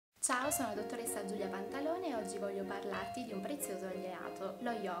Ciao, sono la dottoressa Giulia Pantalone e oggi voglio parlarti di un prezioso alleato,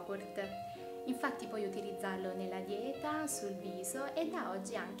 lo yogurt. Infatti puoi utilizzarlo nella dieta, sul viso e da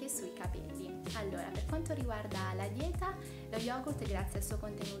oggi anche sui capelli. Allora, per quanto riguarda la dieta, lo yogurt grazie al suo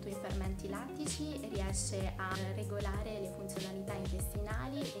contenuto in fermenti lattici riesce a regolare le funzionalità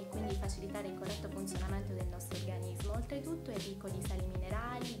intestinali e quindi facilitare il corretto funzionamento del nostro organismo. Oltretutto è ricco di sali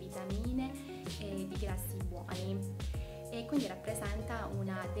minerali, vitamine e di grassi buoni. E quindi rappresenta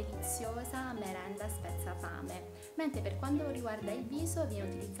una deliziosa merenda spezzafame, mentre per quanto riguarda il viso viene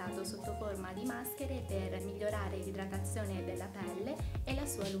utilizzato sotto forma di maschere per migliorare l'idratazione della pelle e la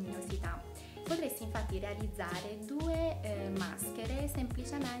sua luminosità. Potresti infatti realizzare due maschere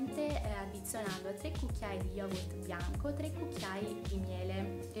semplicemente addizionando a 3 cucchiai di yogurt bianco 3 cucchiai di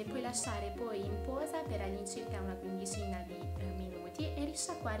miele e puoi lasciare poi in posa per all'incirca una quindicina di minuti e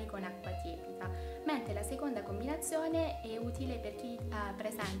risciacquare con acqua tiepida, mentre la seconda combinazione è utile per chi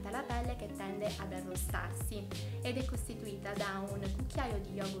presenta la pelle che tende ad arrossarsi ed è costituita da un cucchiaio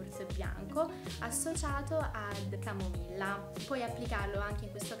di yogurt bianco associato ad camomilla. Puoi applicarlo anche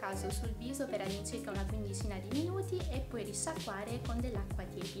in questo caso sul viso per all'incirca una quindicina di minuti e poi risciacquare con dell'acqua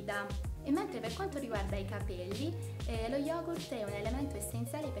tiepida. E mentre per quanto riguarda i capelli, lo yogurt è un elemento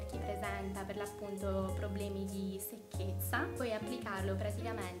essenziale per chi presenta per l'appunto problemi di secchezza. Puoi applicarlo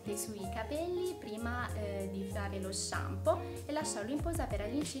praticamente sui capelli prima di fare lo shampoo e lasciarlo in posa per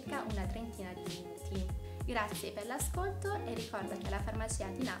all'incirca una trentina di minuti. Grazie per l'ascolto e ricorda che alla Farmacia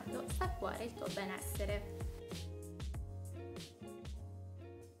Di Nardo sta a cuore il tuo benessere.